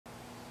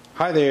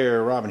Hi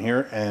there, Robin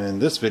here, and in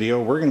this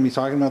video we're going to be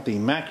talking about the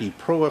Mackie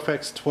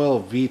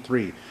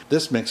ProFX12v3.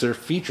 This mixer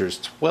features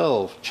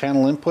 12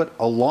 channel input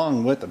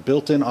along with a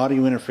built-in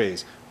audio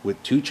interface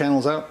with 2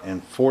 channels out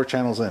and 4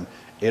 channels in.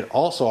 It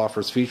also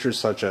offers features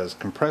such as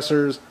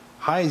compressors,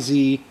 high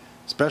Z,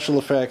 special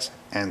effects,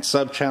 and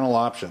sub-channel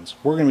options.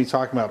 We're going to be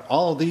talking about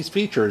all of these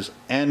features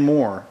and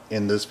more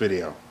in this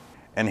video.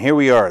 And here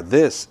we are.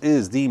 This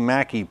is the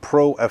Mackie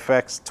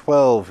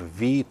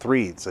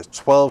ProFX12v3. It's a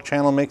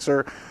 12-channel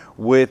mixer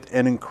with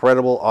an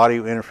incredible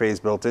audio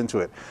interface built into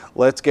it.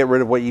 Let's get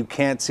rid of what you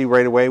can't see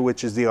right away,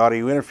 which is the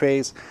audio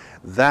interface.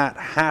 That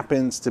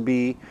happens to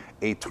be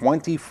a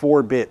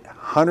 24-bit,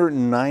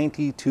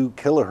 192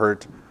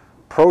 kilohertz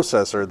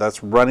processor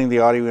that's running the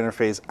audio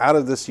interface out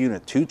of this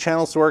unit. 2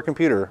 channels to our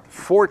computer,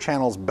 4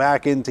 channels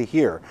back into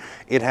here.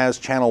 It has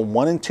channel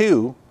 1 and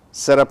 2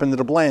 set up into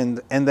the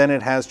blend, and then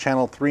it has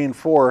channel 3 and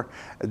 4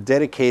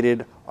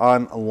 dedicated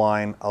on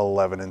line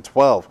 11 and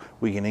 12.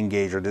 We can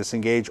engage or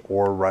disengage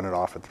or run it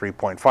off at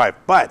 3.5,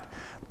 but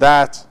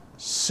that's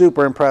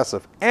super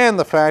impressive. And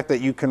the fact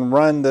that you can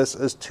run this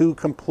as 2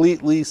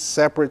 completely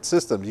separate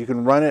systems. You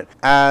can run it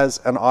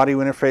as an audio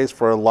interface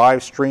for a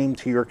live stream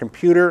to your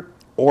computer,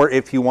 or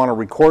if you want to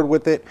record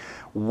with it,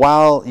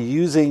 while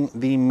using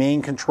the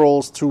main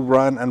controls to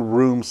run and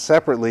room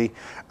separately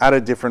at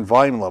a different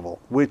volume level,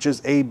 which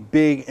is a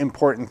big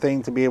important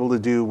thing to be able to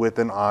do with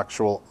an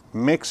actual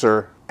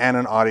mixer and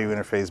an audio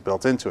interface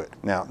built into it.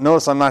 Now,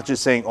 notice I'm not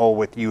just saying, oh,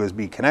 with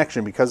USB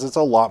connection, because it's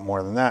a lot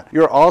more than that.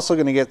 You're also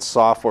going to get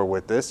software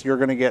with this. You're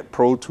going to get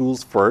Pro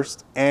Tools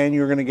first, and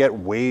you're going to get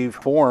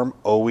Waveform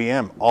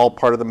OEM, all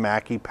part of the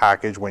Mackie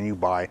package when you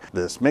buy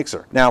this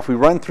mixer. Now, if we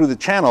run through the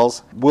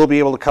channels, we'll be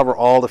able to cover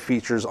all the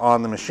features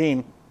on the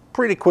machine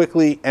pretty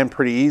quickly and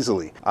pretty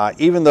easily.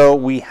 Even though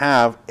we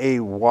have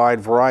a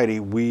wide variety,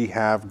 we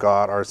have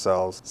got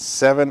ourselves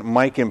 7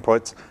 mic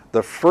inputs.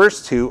 The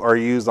first 2 are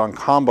used on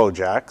combo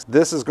jacks.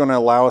 This is going to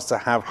allow us to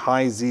have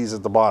high Z's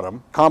at the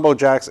bottom. Combo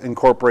jacks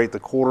incorporate the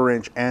 1/4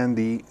 inch and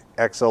the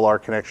XLR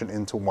connection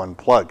into one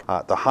plug.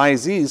 The high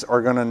Z's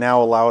are going to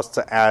now allow us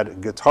to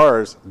add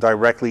guitars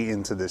directly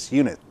into this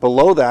unit.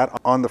 Below that,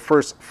 on the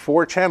first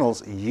 4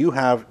 channels, you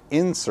have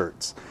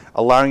inserts,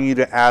 allowing you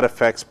to add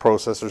effects,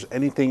 processors,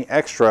 anything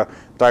extra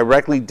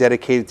directly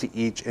dedicated to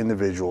each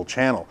individual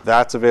channel.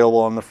 That's available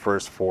on the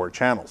first 4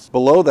 channels.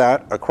 Below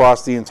that,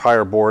 across the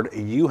entire board,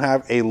 you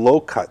have a low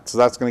cut. So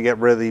that's going to get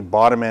rid of the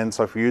bottom end.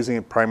 So if you're using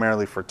it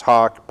primarily for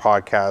talk,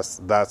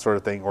 podcasts, that sort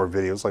of thing, or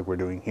videos like we're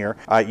doing here,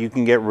 you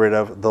can get rid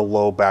of the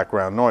low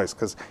background noise.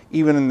 Because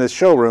even in this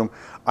showroom,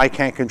 I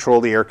can't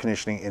control the air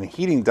conditioning and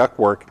heating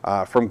ductwork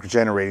from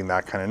generating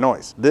that kind of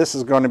noise. This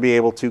is going to be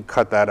able to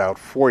cut that out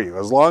for you,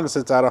 as long as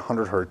it's at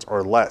 100 hertz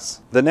or less.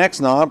 The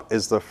next knob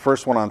is the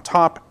first one on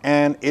top,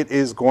 and it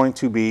is going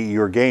to be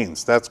your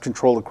gains. That's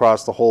controlled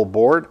across the whole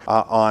board.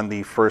 On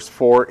the first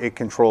 4, it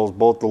controls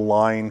both the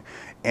line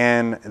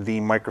and the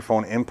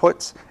microphone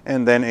inputs,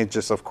 and then it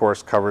just of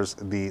course covers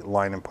the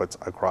line inputs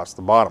across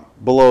the bottom.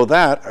 Below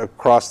that,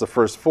 across the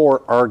first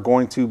 4, are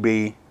going to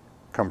be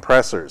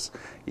compressors.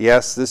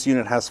 Yes, this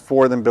unit has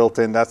 4 of them built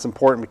in. That's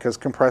important because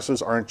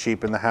compressors aren't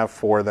cheap, and to have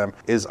 4 of them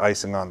is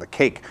icing on the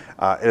cake.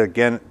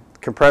 Again,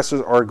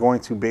 compressors are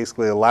going to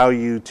basically allow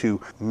you to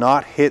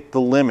not hit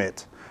the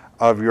limit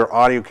of your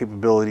audio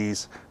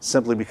capabilities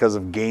simply because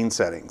of gain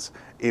settings.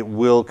 It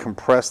will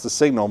compress the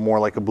signal more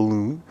like a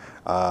balloon,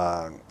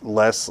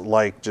 less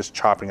like just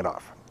chopping it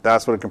off.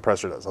 That's what a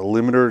compressor does. A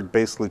limiter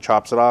basically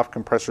chops it off.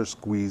 Compressor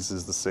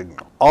squeezes the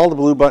signal. All the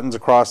blue buttons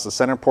across the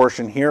center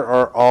portion here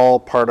are all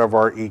part of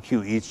our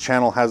EQ. Each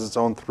channel has its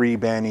own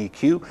 3-band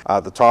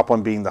EQ. The top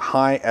one being the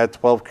high at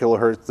 12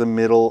 kilohertz, the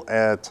middle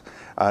at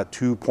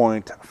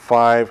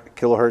 2.5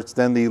 kilohertz,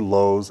 then the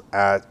lows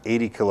at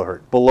 80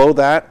 kilohertz. Below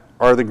that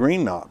are the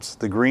green knobs.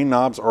 The green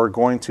knobs are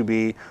going to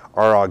be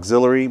our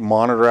auxiliary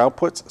monitor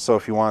outputs. So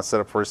if you want to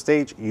set up for a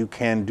stage, you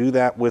can do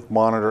that with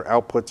monitor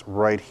outputs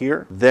right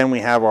here. Then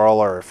we have all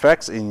our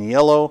effects in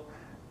yellow,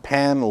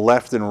 pan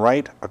left and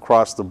right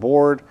across the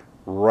board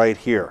right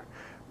here.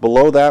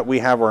 Below that, we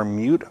have our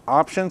mute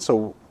option.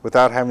 So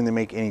without having to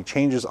make any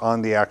changes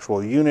on the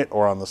actual unit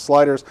or on the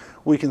sliders,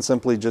 we can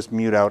simply just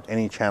mute out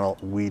any channel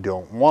we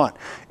don't want.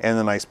 And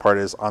the nice part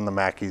is on the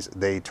Mackies,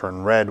 they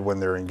turn red when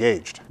they're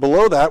engaged.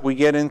 Below that, we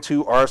get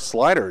into our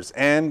sliders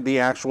and the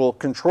actual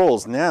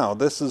controls. Now,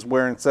 this is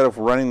where instead of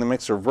running the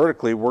mixer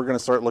vertically, we're going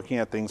to start looking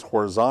at things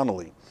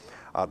horizontally.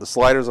 The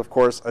sliders, of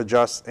course,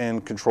 adjust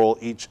and control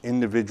each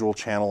individual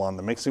channel on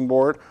the mixing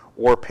board,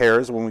 or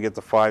pairs when we get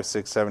to 5,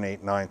 6, 7,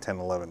 8, 9, 10,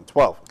 11,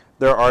 12.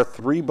 There are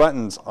 3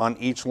 buttons on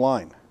each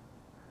line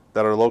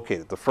that are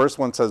located. The first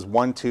one says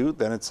 1, 2,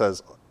 then it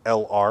says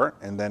LR,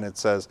 and then it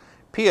says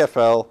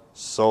PFL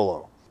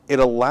solo. It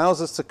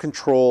allows us to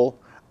control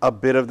a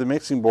bit of the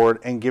mixing board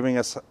and giving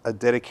us a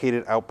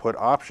dedicated output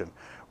option.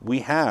 We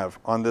have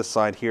on this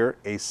side here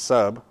a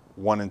sub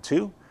 1 and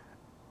 2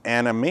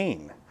 and a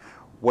main.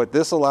 What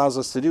this allows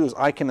us to do is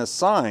I can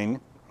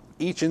assign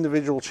each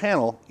individual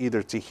channel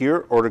either to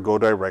here or to go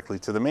directly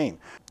to the main.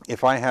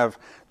 If I have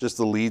just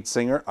the lead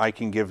singer, I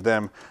can give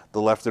them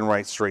the left and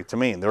right straight to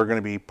main. They're going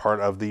to be part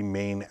of the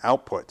main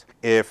output.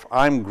 If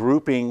I'm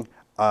grouping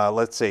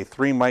let's say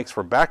 3 mics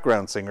for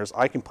background singers,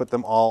 I can put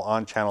them all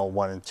on channel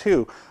 1 and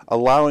 2,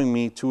 allowing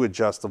me to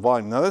adjust the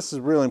volume. Now this is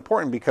really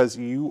important because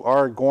you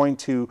are going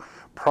to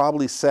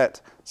probably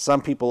set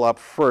some people up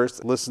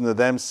first, listen to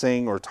them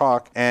sing or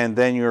talk, and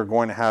then you're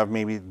going to have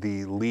maybe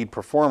the lead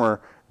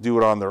performer do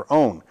it on their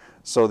own.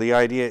 So the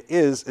idea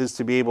is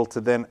to be able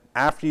to then,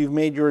 after you've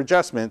made your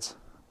adjustments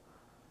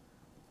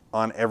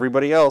on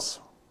everybody else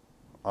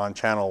on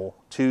channel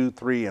 2,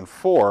 3, and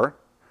 4,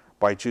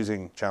 by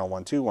choosing channel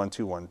 1, 2, 1,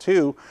 2, 1,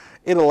 2,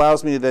 it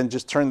allows me to then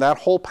just turn that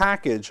whole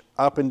package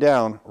up and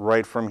down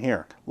right from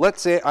here.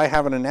 Let's say I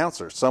have an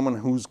announcer, someone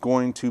who's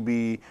going to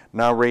be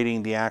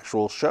narrating the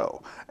actual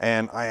show,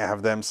 and I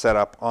have them set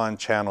up on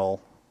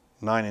channel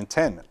 9 and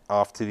 10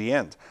 off to the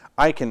end.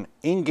 I can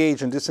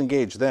engage and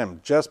disengage them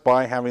just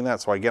by having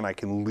that. So again, I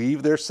can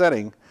leave their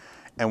setting,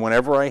 and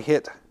whenever I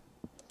hit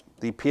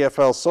the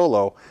PFL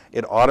solo,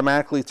 it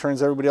automatically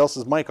turns everybody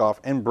else's mic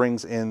off and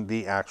brings in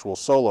the actual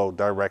solo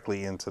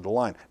directly into the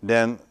line.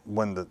 Then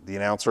when the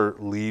announcer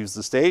leaves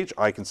the stage,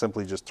 I can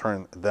simply just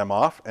turn them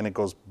off and it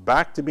goes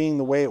back to being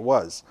the way it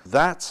was.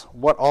 That's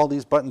what all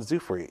these buttons do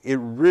for you. It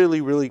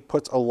really, really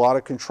puts a lot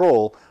of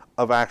control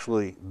of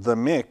actually the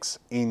mix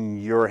in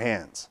your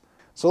hands.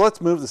 So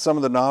let's move to some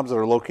of the knobs that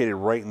are located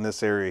right in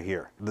this area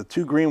here. The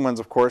 2 green ones,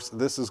 of course,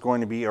 this is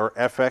going to be our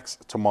FX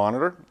to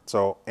monitor.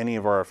 So any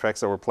of our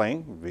effects that we're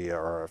playing via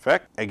our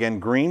effect. Again,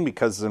 green,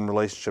 because it's in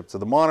relationship to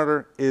the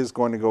monitor, is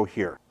going to go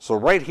here. So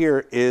right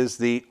here is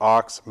the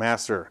aux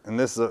master. And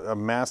this is a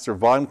master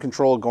volume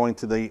control going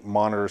to the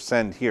monitor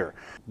send here.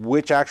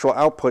 Which actual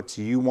outputs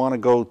you want to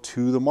go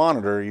to the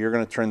monitor, you're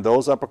going to turn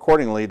those up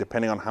accordingly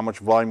depending on how much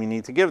volume you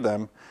need to give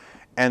them.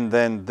 And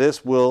then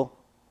this will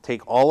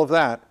take all of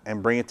that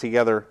and bring it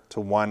together to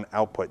one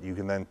output. You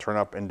can then turn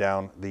up and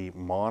down the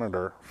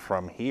monitor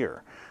from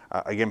here.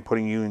 Again,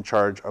 putting you in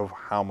charge of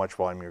how much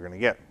volume you're going to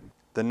get.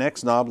 The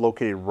next knob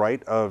located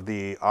right of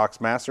the aux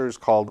master is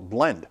called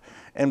blend.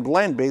 And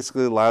blend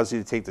basically allows you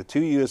to take the 2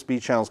 USB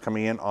channels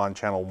coming in on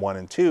channel 1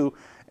 and 2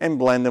 and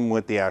blend them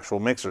with the actual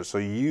mixer. So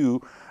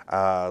you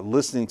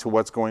listening to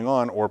what's going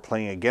on or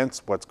playing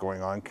against what's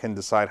going on can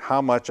decide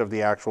how much of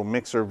the actual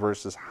mixer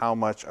versus how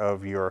much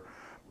of your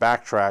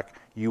backtrack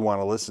you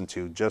want to listen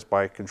to just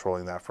by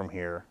controlling that from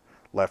here,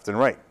 left and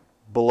right.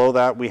 Below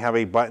that, we have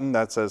a button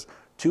that says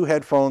 2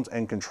 headphones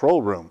and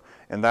control room,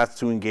 and that's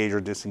to engage or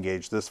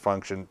disengage this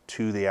function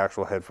to the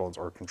actual headphones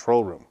or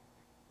control room.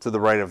 To the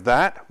right of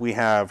that, we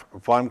have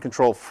volume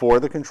control for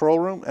the control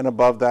room, and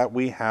above that,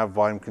 we have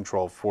volume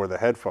control for the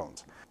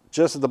headphones.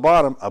 Just at the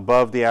bottom,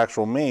 above the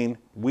actual main,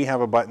 we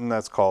have a button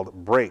that's called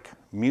break,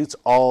 mutes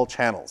all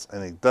channels,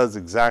 and it does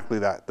exactly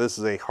that. This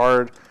is a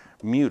hard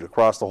mute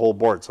across the whole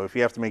board. So if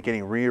you have to make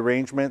any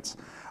rearrangements,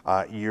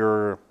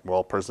 you're,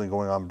 well, personally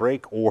going on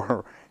break,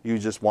 or you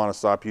just want to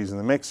stop using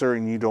the mixer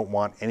and you don't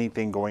want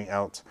anything going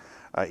out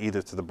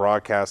either to the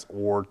broadcast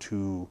or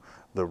to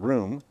the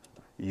room,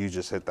 you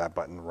just hit that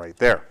button right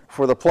there.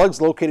 For the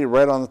plugs located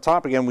right on the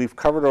top, again, we've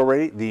covered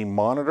already the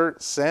monitor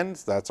send.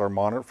 That's our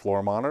monitor,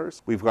 floor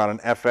monitors. We've got an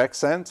FX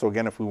send. So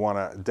again, if we want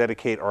to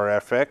dedicate our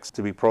FX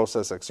to be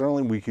processed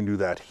externally, we can do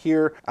that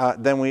here.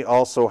 Then we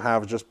also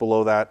have just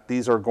below that,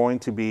 these are going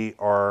to be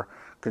our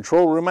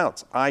control room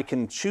outs. I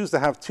can choose to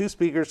have 2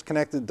 speakers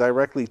connected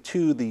directly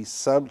to the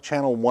sub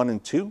channel 1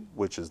 and 2,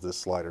 which is this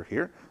slider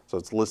here. So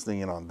it's listening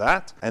in on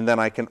that. And then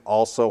I can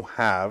also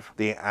have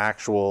the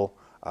actual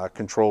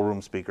control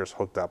room speakers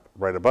hooked up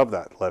right above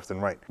that, left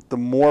and right. The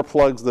more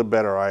plugs, the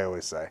better, I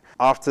always say.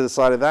 Off to the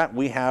side of that,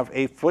 we have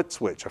a foot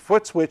switch. A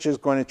foot switch is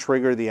going to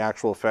trigger the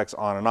actual effects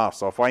on and off.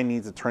 So if I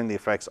need to turn the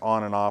effects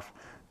on and off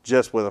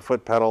just with a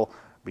foot pedal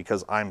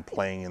because I'm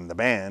playing in the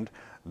band,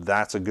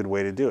 that's a good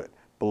way to do it.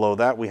 Below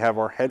that, we have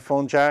our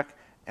headphone jack,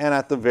 and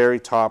at the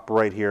very top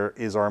right here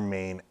is our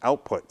main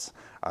outputs.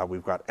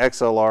 We've got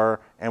XLR,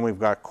 and we've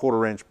got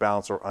 1/4 inch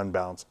bounce or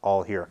unbounce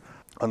all here.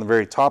 On the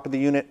very top of the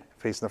unit,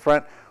 facing the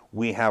front,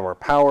 we have our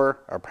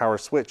power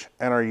switch,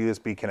 and our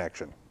USB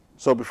connection.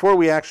 So before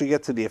we actually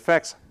get to the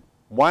effects,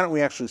 why don't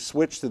we actually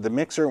switch to the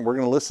mixer, and we're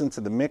going to listen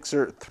to the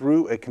mixer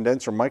through a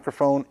condenser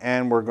microphone,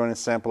 and we're going to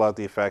sample out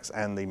the effects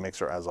and the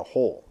mixer as a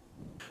whole.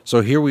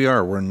 So here we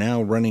are. We're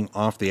now running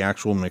off the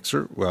actual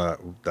mixer.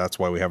 That's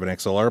why we have an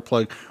XLR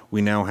plug.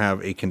 We now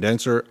have a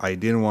condenser. I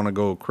didn't want to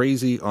go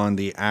crazy on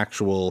the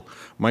actual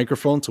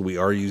microphone, so we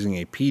are using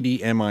a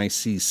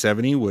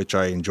PD-MIC70, which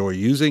I enjoy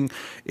using.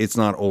 It's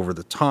not over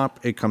the top.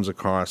 It comes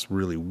across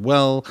really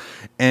well,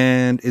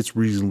 and it's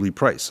reasonably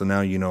priced. So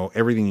now you know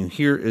everything you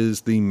hear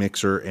is the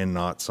mixer and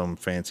not some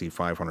fancy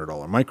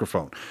 $500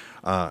 microphone.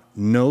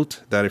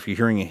 Note that if you're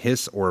hearing a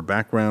hiss or a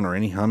background or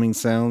any humming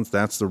sounds,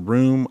 that's the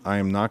room. I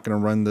am not going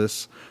to run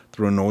this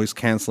through a noise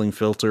canceling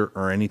filter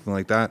or anything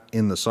like that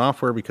in the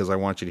software because I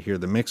want you to hear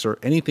the mixer.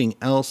 Anything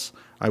else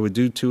I would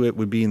do to it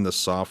would be in the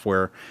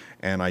software,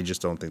 and I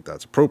just don't think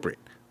that's appropriate.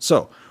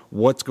 So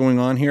what's going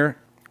on here?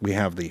 We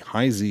have the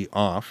high Z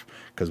off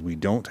because we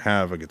don't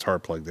have a guitar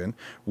plugged in.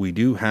 We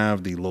do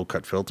have the low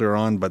cut filter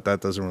on, but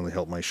that doesn't really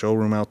help my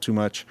showroom out too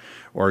much.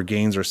 Our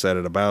gains are set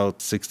at about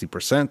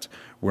 60%.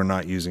 We're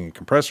not using a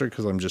compressor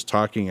because I'm just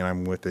talking and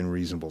I'm within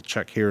reasonable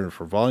check here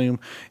for volume.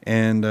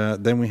 And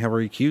then we have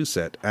our EQ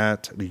set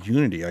at the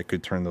unity. I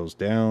could turn those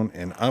down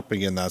and up.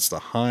 Again, that's the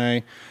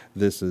high.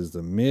 This is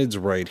the mids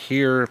right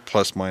here,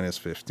 plus minus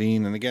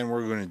 15. And again,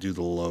 we're going to do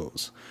the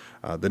lows.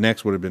 The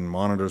next would have been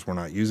monitors. We're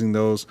not using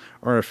those.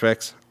 Our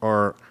effects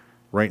are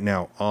right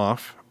now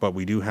off, but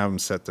we do have them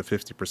set to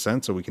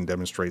 50%, so we can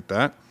demonstrate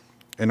that.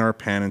 And our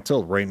pan and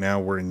tilt. Right now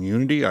we're in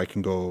unity. I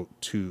can go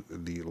to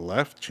the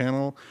left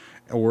channel,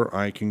 or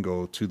I can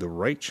go to the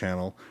right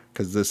channel,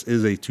 because this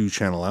is a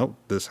 2-channel out.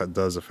 This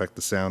does affect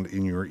the sound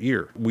in your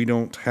ear. We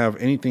don't have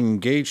anything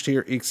engaged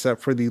here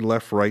except for the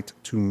left, right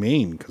to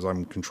main, because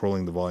I'm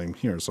controlling the volume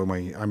here. So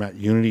I'm at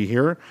unity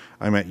here,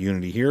 I'm at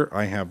unity here.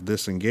 I have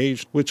this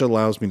engaged, which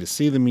allows me to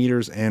see the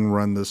meters and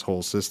run this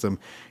whole system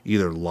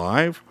either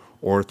live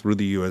or through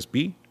the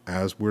USB,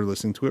 as we're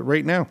listening to it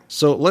right now.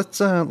 So let's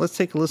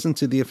take a listen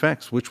to the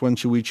effects. Which one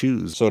should we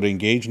choose? So to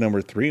engage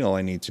number 3, all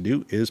I need to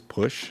do is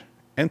push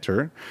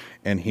enter,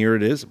 and here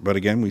it is. But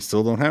again, we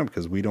still don't have,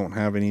 because we don't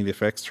have any of the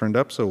effects turned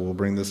up. So we'll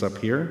bring this up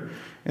here,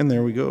 and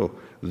there we go.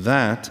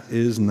 That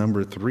is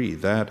number 3.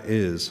 That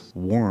is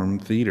warm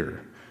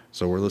theater.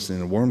 So we're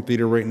listening to warm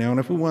theater right now, and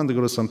if we wanted to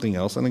go to something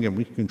else, and again,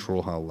 we can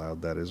control how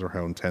loud that is or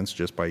how intense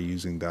just by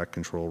using that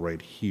control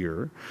right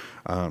here.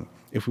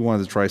 If we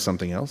wanted to try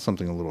something else,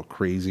 something a little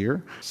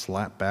crazier,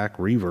 slapback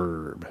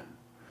reverb.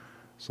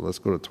 So let's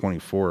go to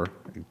 24,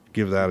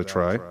 give that a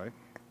try.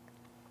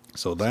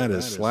 So that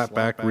is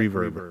slapback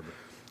reverb.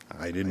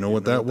 I didn't know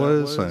what that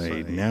was.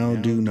 I now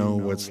do know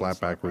what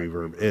slapback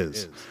reverb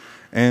is.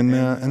 And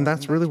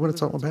that's really what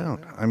it's all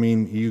about. I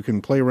mean, you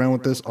can play around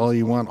with this all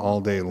you want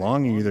all day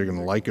long. You're either going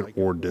to like it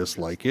or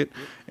dislike it.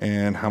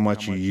 And how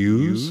much you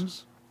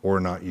use or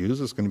not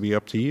use is going to be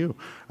up to you.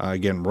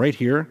 Again, right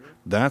here,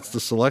 that's the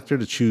selector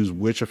to choose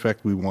which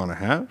effect we want to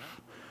have.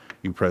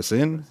 You press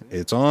in,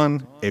 it's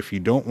on. If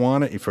you don't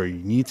want it, if you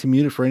need to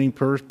mute it for any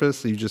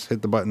purpose, you just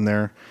hit the button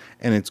there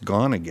and it's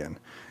gone again.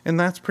 And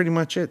that's pretty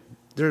much it.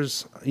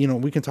 There's,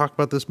 we can talk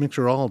about this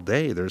mixer all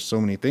day. There's so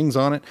many things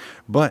on it,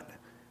 but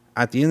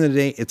at the end of the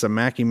day, it's a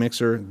Mackie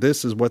mixer.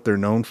 This is what they're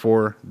known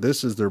for.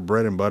 This is their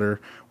bread and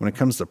butter. When it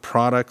comes to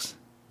products,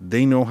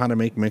 they know how to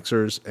make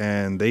mixers,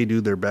 and they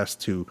do their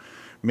best to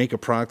make a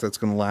product that's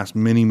going to last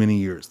many, many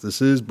years.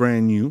 This is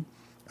brand new.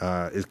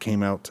 It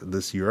came out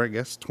this year, I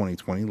guess,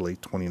 2020,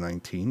 late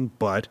 2019,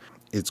 but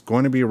it's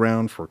going to be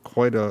around for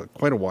quite a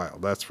while,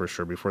 that's for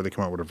sure, before they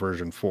come out with a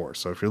version 4.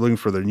 So if you're looking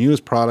for their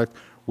newest product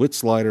with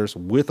sliders,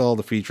 with all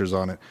the features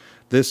on it,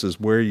 this is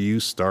where you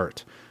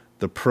start.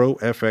 The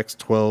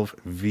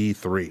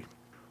ProFX12v3.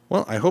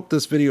 Well, I hope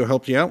this video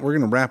helped you out. We're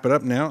going to wrap it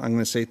up now. I'm going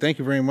to say thank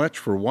you very much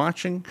for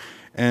watching,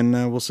 and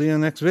we'll see you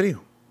in the next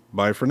video.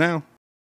 Bye for now.